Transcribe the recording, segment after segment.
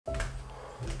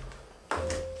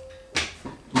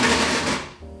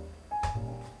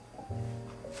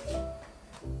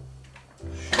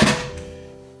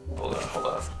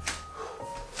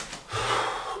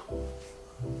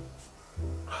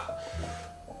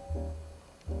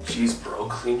Jeez, bro,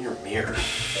 clean your mirror.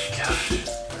 Gosh,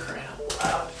 crying out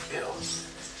loud. Ew.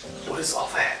 What is all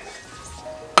that?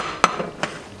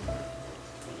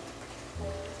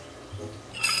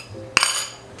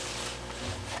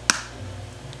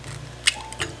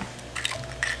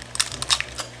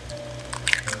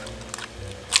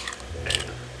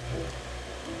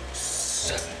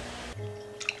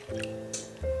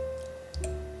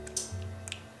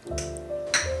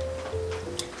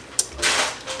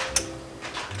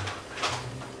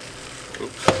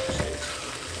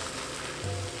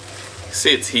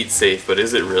 Say it's heat safe, but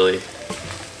is it really?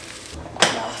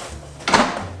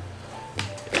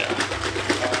 Yeah.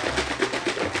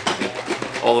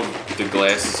 All of the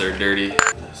glasses are dirty.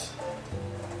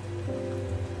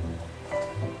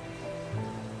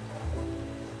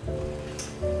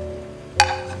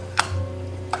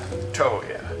 Oh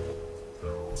yeah.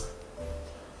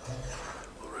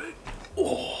 Alright.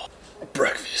 Oh,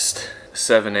 breakfast.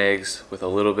 7 eggs with a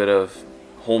little bit of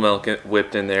whole milk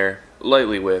whipped in there,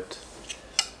 lightly whipped.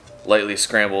 Lightly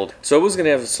scrambled. So I was gonna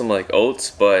have some like oats,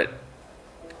 but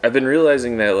I've been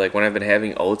realizing that like when I've been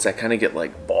having oats, I kind of get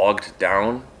like bogged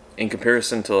down in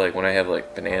comparison to like when I have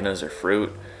like bananas or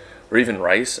fruit or even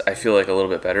rice. I feel like a little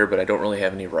bit better, but I don't really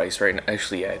have any rice right now.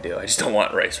 Actually, yeah, I do. I just don't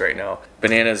want rice right now.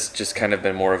 Bananas just kind of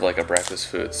been more of like a breakfast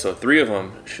food. So 3 of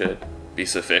them should be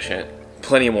sufficient.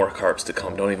 Plenty more carbs to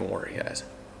come. Don't even worry, guys.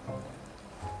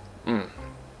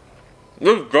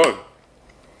 This is good.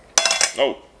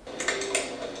 Oh.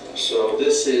 So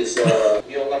this is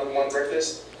meal number 1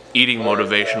 breakfast. Eating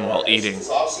motivation while eating. It's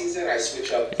off season. I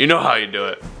switch up. You know how you do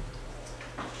it.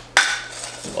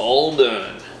 All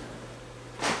done.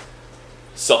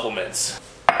 Supplements.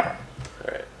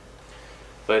 Alright.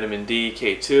 Vitamin D,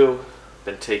 K2.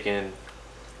 Been taking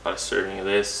about a serving of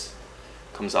this.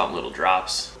 Comes out in little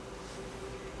drops.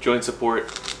 Joint support,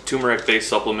 turmeric-based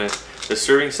supplement. The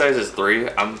serving size is 3.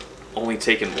 I'm only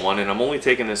taking 1, and I'm only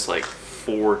taking this like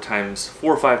 4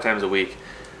 or 5 times a week.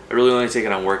 I really only take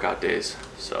it on workout days.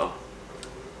 So,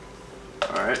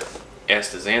 alright.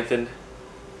 Astaxanthin.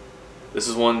 This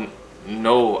is one,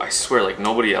 I swear, like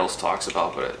nobody else talks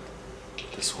about, but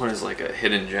this one is like a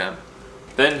hidden gem.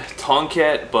 Then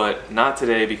Tongkat, but not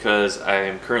today because I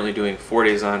am currently doing 4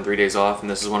 days on, 3 days off, and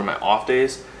this is one of my off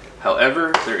days.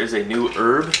 However, there is a new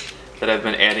herb that I've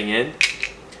been adding in.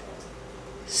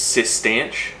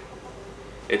 Cistanche.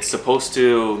 It's supposed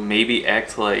to maybe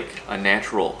act like a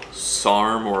natural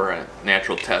SARM or a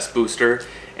natural test booster.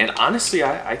 And honestly,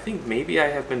 I think maybe I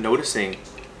have been noticing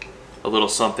a little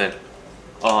something.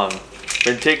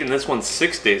 Been taking this one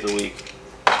 6 days a week.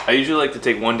 I usually like to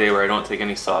take 1 day where I don't take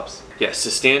any subs. Yeah,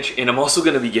 Cistanche, and I'm also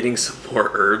gonna be getting some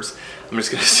more herbs. I'm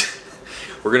just gonna,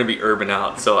 we're gonna be herbing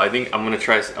out. So I think I'm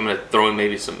gonna throw in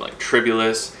maybe some like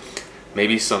tribulus,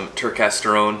 maybe some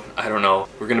turkesterone. I don't know.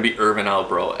 We're gonna be herbing out,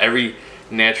 bro. Every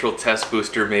natural test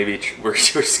booster maybe we're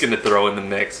just gonna throw in the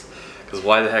mix, because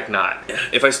why the heck not?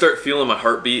 If I start feeling my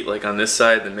heartbeat like on this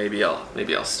side, then maybe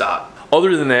I'll stop.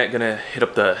 Other than that, gonna hit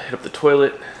up the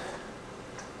toilet,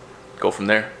 go from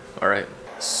there. All right,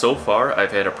 so far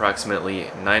I've had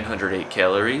approximately 908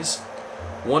 calories,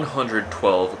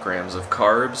 112 grams of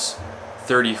carbs,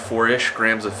 34-ish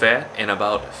grams of fat, and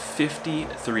about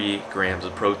 53 grams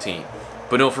of protein.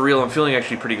 But no, for real, I'm feeling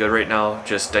actually pretty good right now.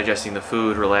 Just digesting the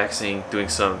food, relaxing, doing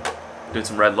some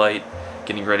red light,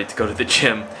 getting ready to go to the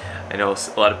gym. I know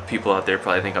a lot of people out there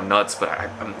probably think I'm nuts, but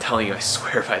I'm telling you, I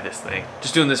swear by this thing.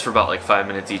 Just doing this for about like 5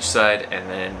 minutes each side, and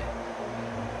then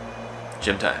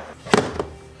gym time.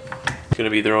 Gonna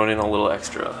be throwing in a little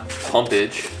extra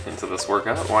pumpage into this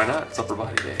workout. Why not? It's upper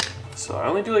body day. So I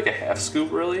only do like a half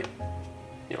scoop, really.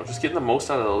 You know, just getting the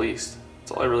most out of the least.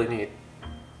 That's all I really need.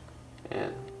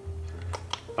 And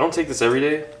I don't take this every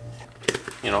day,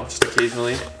 you know, just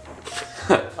occasionally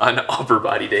on upper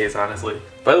body days, honestly.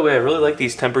 By the way, I really like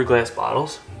these tempered glass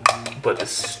bottles, but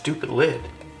this stupid lid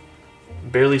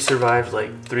barely survived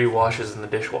like 3 washes in the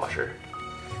dishwasher.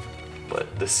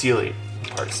 But the sealing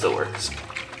part still works.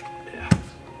 Yeah.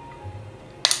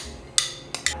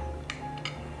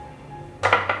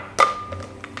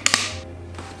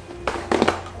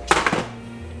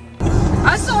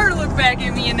 I saw her look back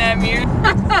at me in that mirror.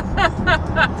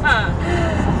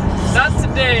 Not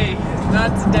today.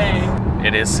 Not today.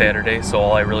 It is Saturday, so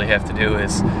all I really have to do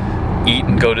is eat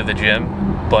and go to the gym.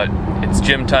 But it's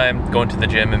gym time, going to the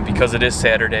gym, and because it is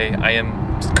Saturday, I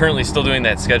am currently still doing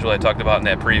that schedule I talked about in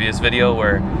that previous video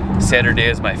where Saturday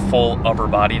is my full upper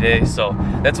body day. So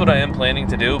that's what I am planning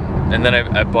to do. And then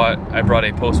I brought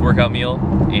a post-workout meal,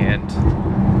 and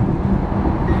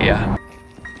yeah.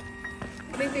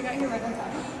 I think they got here right on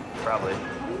time. Probably.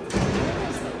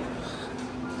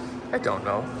 I don't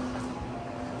know.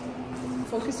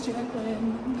 Focus,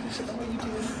 Jacqueline. You should know what you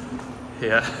do.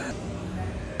 Yeah.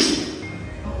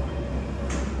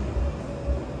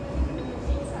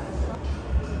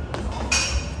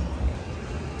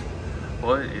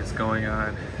 What is going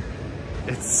on?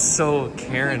 It's so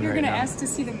Karen You're right gonna now. ask to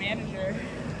see the manager.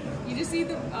 You just see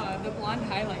the blonde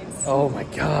highlights. Oh my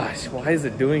gosh, why is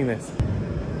it doing this?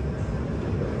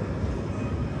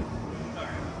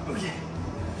 Okay.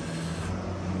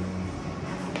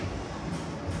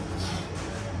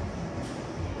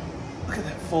 Look at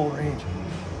that full range.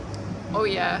 Oh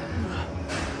yeah.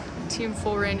 Team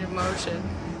full range of motion.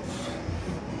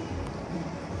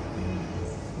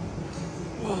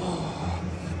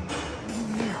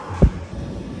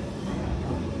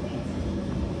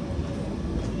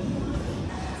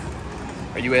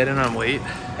 Are you adding on weight?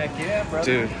 Heck yeah,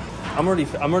 brother. Dude, I'm already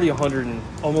 100 and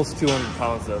almost 200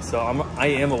 pounds though, so I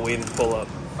am a weighted pull-up.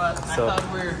 But So- I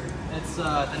thought it's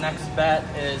the next bet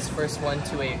is first one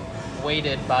to a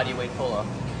weighted body weight pull-up.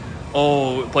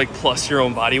 Oh, like plus your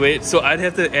own body weight. So I'd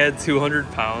have to add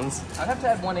 200 pounds. I'd have to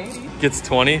add 180. Gets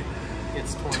 20.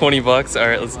 It's 20 bucks. All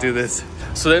right, let's do this.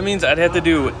 So that means I'd have to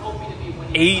do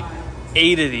eight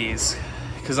of these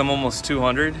because I'm almost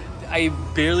 200. I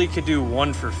barely could do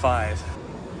 1 for 5.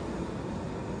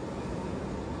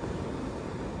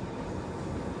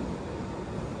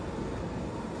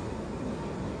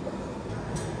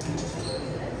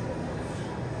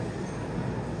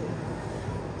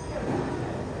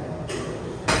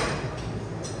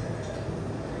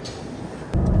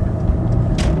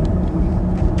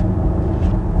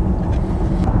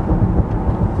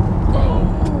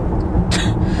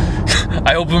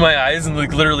 I open my eyes and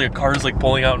like literally a car's like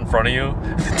pulling out in front of you.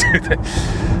 Dude,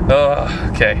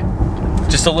 okay.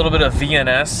 Just a little bit of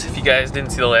VNS. If you guys didn't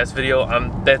see the last video,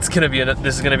 this is gonna be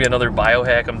another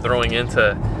biohack I'm throwing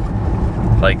into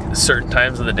like certain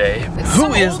times of the day. It's Who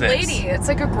some is old this? lady. It's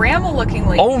like a grandma looking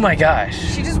lady. Oh my gosh.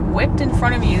 She just whipped in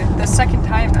front of me the second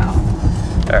time now.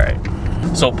 All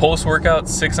right. So post-workout,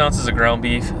 6 ounces of ground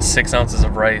beef, 6 ounces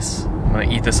of rice. I'm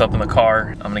gonna eat this up in the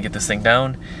car. I'm gonna get this thing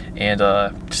down and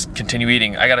just continue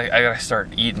eating. I gotta start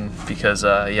eating because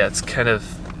yeah, it's kind of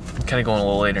going a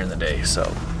little later in the day, so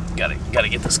gotta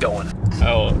get this going.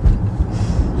 Oh,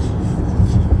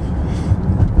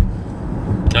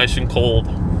 nice and cold.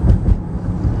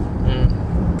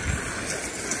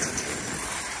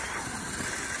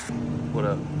 What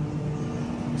up?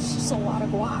 It's just a lot of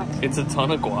guac. It's a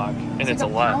ton of guac, and it's a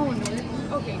lot. Pound.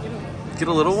 Okay, get it. Get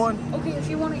a little one. Okay, if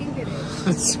you want to eat it.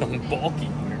 It's so bulky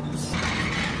here.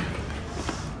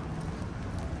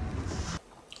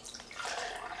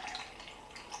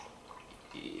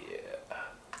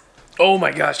 Oh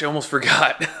my gosh, I almost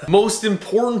forgot. Most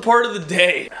important part of the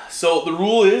day. So the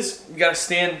rule is, you gotta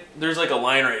stand, there's like a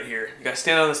line right here. You gotta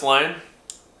stand on this line.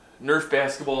 Nerf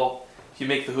basketball, if you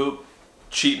make the hoop,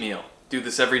 cheat meal. Do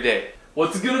this every day.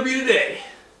 What's it gonna be today?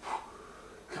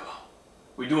 Come on.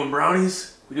 We doing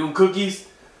brownies? We doing cookies?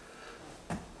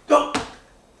 Go!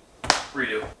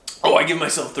 Redo. Oh, I give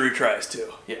myself 3 tries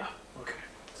too. Yeah, okay.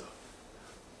 So,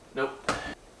 nope.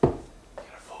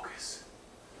 Gotta focus.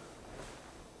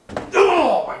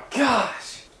 Oh my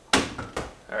gosh!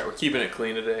 Alright, we're keeping it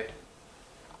clean today.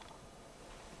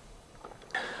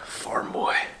 Farm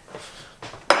boy.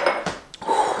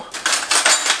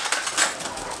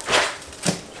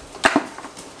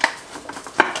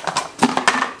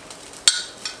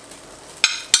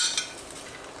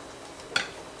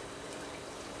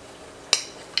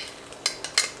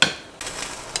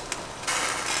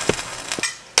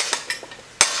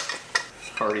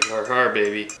 Hardy har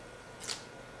baby.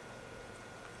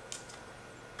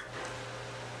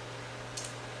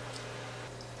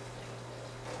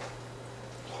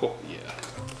 Oh yeah.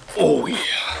 Oh yeah.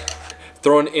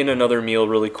 Throwing in another meal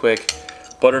really quick.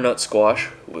 Butternut squash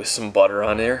with some butter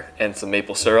on there and some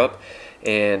maple syrup.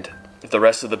 And the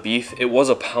rest of the beef, it was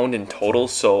a pound in total,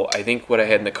 so I think what I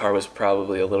had in the car was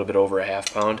probably a little bit over a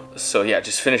half pound. So yeah,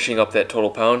 just finishing up that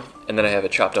total pound, and then I have a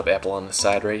chopped up apple on the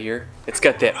side right here. It's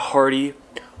got that hearty,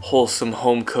 wholesome,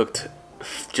 home-cooked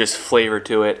just flavor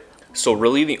to it. So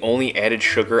really the only added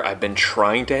sugar I've been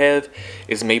trying to have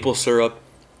is maple syrup,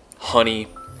 honey,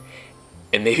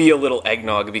 and maybe a little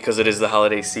eggnog because it is the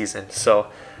holiday season.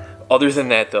 So other than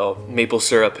that though, maple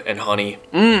syrup and honey.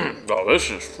 Oh,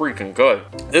 this is freaking good.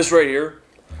 This right here,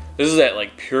 this is that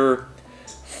like pure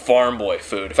farm boy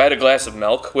food. If I had a glass of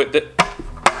milk with it,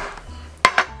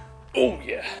 oh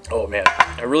yeah. Oh man,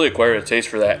 I really acquired a taste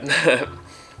for that.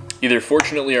 Either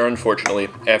fortunately or unfortunately,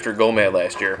 after Go Mad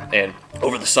last year, and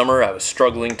over the summer I was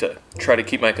struggling to try to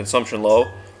keep my consumption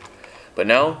low, but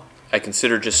now I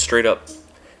consider just straight up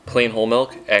plain whole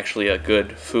milk actually a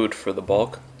good food for the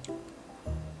bulk.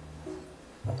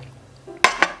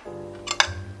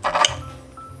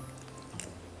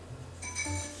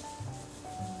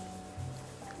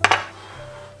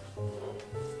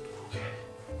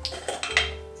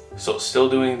 still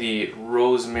doing the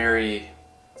rosemary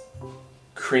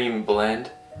cream blend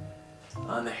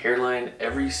on the hairline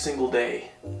every single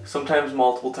day, sometimes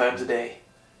multiple times a day,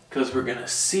 because we're gonna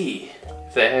see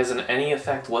if that has any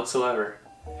effect whatsoever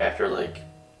after like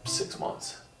 6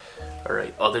 months. All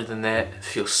right, other than that, it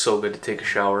feels so good to take a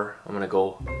shower. I'm gonna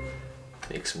go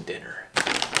make some dinner.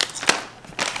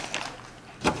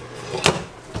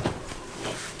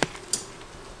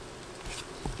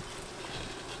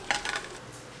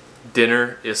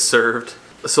 Dinner is served.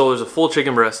 So there's a full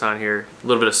chicken breast on here, a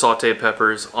little bit of sauteed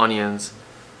peppers, onions,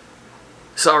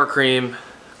 sour cream,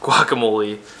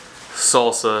 guacamole,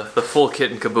 salsa, the full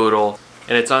kit and caboodle.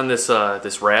 And it's on this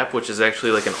this wrap, which is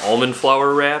actually like an almond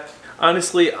flour wrap.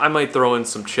 Honestly, I might throw in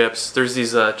some chips. There's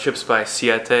these chips by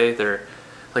Siete. They're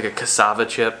like a cassava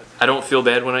chip. I don't feel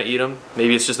bad when I eat them.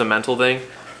 Maybe it's just a mental thing.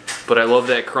 But I love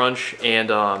that crunch, and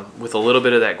with a little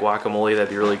bit of that guacamole, that'd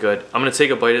be really good. I'm gonna take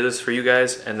a bite of this for you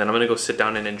guys, and then I'm gonna go sit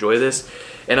down and enjoy this.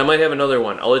 And I might have another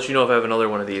one. I'll let you know if I have another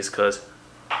one of these, cause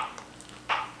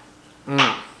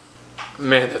man,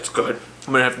 that's good.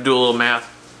 I'm gonna have to do a little math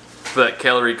for that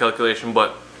calorie calculation,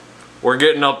 but we're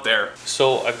getting up there.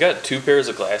 So I've got 2 pairs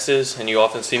of glasses, and you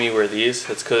often see me wear these.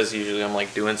 That's cause usually I'm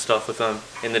like doing stuff with them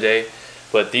in the day.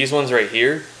 But these ones right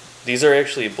here, these are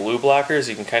actually blue blockers.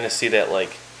 You can kind of see that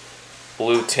like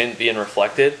blue tint being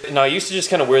reflected. Now I used to just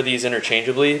kind of wear these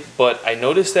interchangeably, but I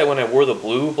noticed that when I wore the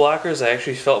blue blockers, I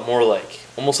actually felt more like,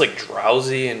 almost like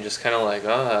drowsy and just kind of like,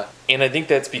 And I think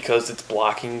that's because it's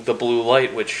blocking the blue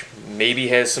light, which maybe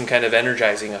has some kind of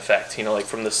energizing effect, you know, like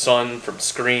from the sun, from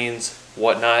screens,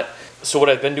 whatnot. So what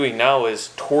I've been doing now is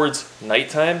towards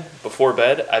nighttime, before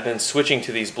bed, I've been switching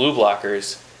to these blue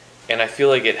blockers, and I feel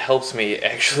like it helps me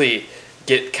actually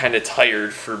get kind of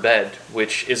tired for bed,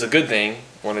 which is a good thing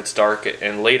when it's dark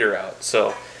and later out.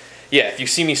 So yeah, if you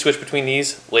see me switch between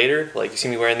these later, like you see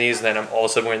me wearing these and then I'm all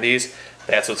of a sudden wearing these,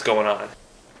 that's what's going on.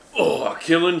 Oh,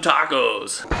 killing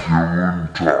tacos.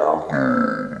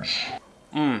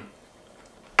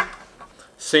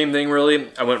 Same thing really.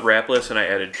 I went wrapless and I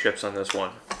added chips on this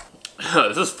one.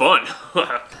 This is fun.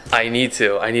 I need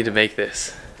to make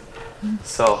this.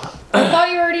 So I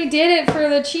thought you already did it for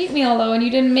the cheat meal though, and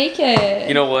you didn't make it.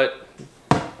 You know what?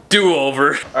 Do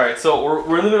over. All right, so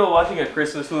we're in the middle of watching a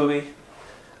Christmas movie.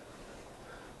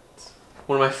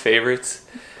 One of my favorites.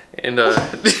 And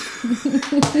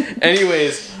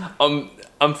anyways,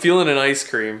 I'm feeling an ice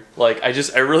cream. Like I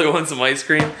really want some ice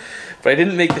cream, but I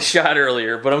didn't make the shot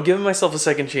earlier. But I'm giving myself a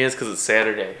second chance because it's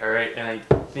Saturday. All right, and I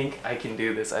think I can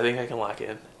do this. I think I can lock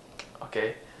in.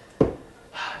 Okay.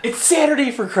 It's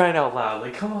Saturday, for crying out loud.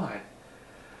 Like, come on.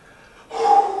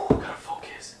 Gotta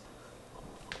focus.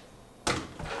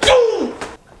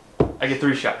 I get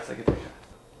 3 shots. Okay.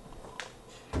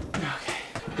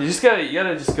 You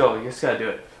gotta just go. You just gotta do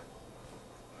it.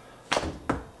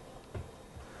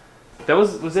 That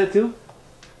was that 2?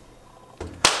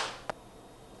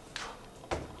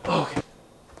 Okay.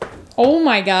 Oh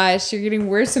my gosh, you're getting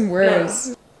worse and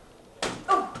worse.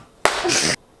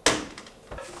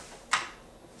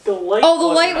 The light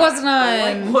wasn't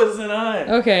on. The light wasn't on.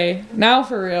 Okay, now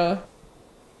for real.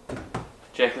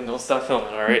 Jacqueline, don't stop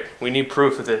filming, alright? We need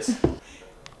proof of this.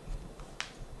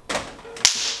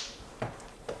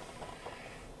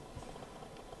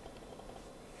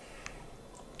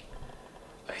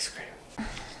 Ice cream.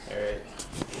 Alright.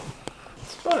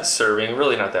 It's about a serving,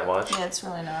 really not that much. Yeah, it's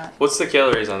really not. What's the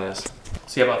calories on this?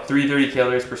 So you have about 330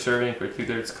 calories per serving for a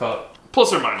 2/3 cup.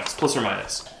 Plus or minus.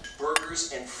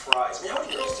 Burgers and fries. Now, how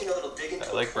many girls do you know that'll dig into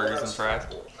I like burgers and fries.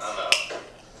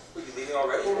 Will you leaving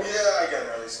already? Yeah, I got an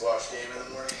early squash game in the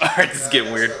morning. Alright, this is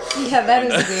getting weird. Yeah, that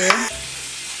is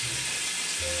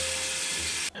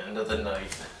weird. End of the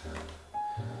night.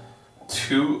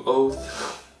 2:03.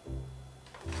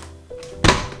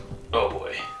 Oh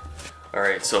boy.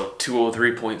 Alright, so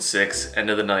 2:03.6, end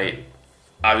of the night.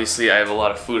 Obviously, I have a lot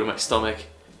of food in my stomach.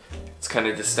 It's kind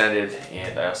of distended,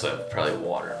 and I also have probably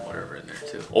water and whatever in there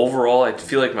too. Overall, I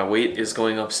feel like my weight is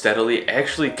going up steadily,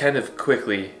 actually kind of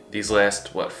quickly these last,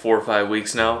 4 or 5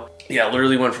 weeks now. Yeah, I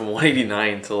literally went from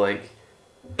 189 to like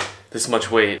this much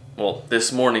weight. Well,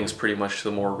 this morning's pretty much the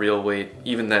more real weight.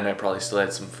 Even then, I probably still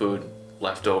had some food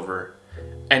left over.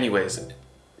 Anyways,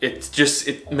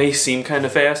 it may seem kind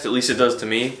of fast, at least it does to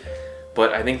me.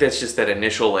 But I think that's just that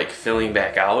initial like filling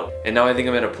back out. And now I think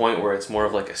I'm at a point where it's more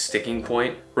of like a sticking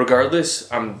point. Regardless,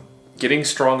 I'm getting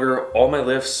stronger. All my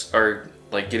lifts are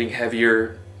like getting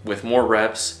heavier with more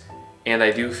reps. And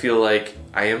I do feel like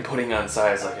I am putting on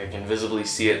size, like I can visibly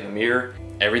see it in the mirror.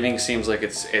 Everything seems like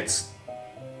it's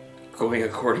going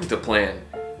according to plan.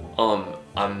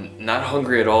 I'm not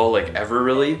hungry at all, like ever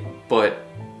really, but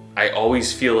I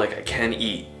always feel like I can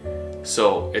eat.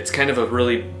 So it's kind of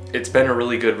it's been a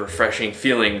really good refreshing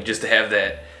feeling just to have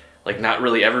that, like not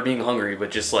really ever being hungry,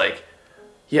 but just like,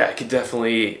 yeah, I could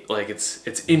definitely, like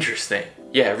it's interesting.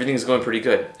 Yeah, everything's going pretty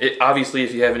good. Obviously,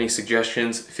 if you have any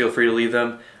suggestions, feel free to leave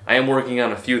them. I am working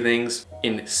on a few things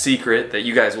in secret that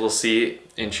you guys will see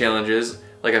in challenges.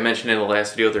 Like I mentioned in the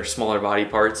last video, they're smaller body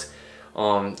parts.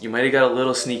 You might have got a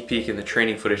little sneak peek in the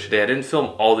training footage today. I didn't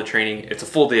film all the training. It's a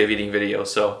full day of eating video,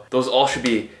 so those all should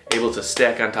be able to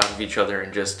stack on top of each other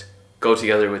and just go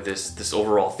together with this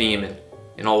overall theme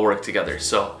and all work together.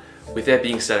 So with that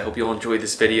being said, I hope you all enjoyed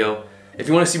this video. If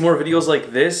you want to see more videos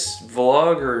like this,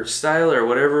 vlog or style or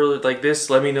whatever like this,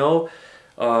 let me know.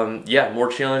 Yeah, more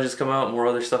challenges come out, more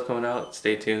other stuff coming out.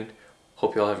 Stay tuned.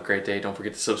 Hope you all have a great day. Don't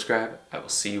forget to subscribe. I will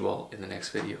see you all in the next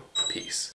video. Peace.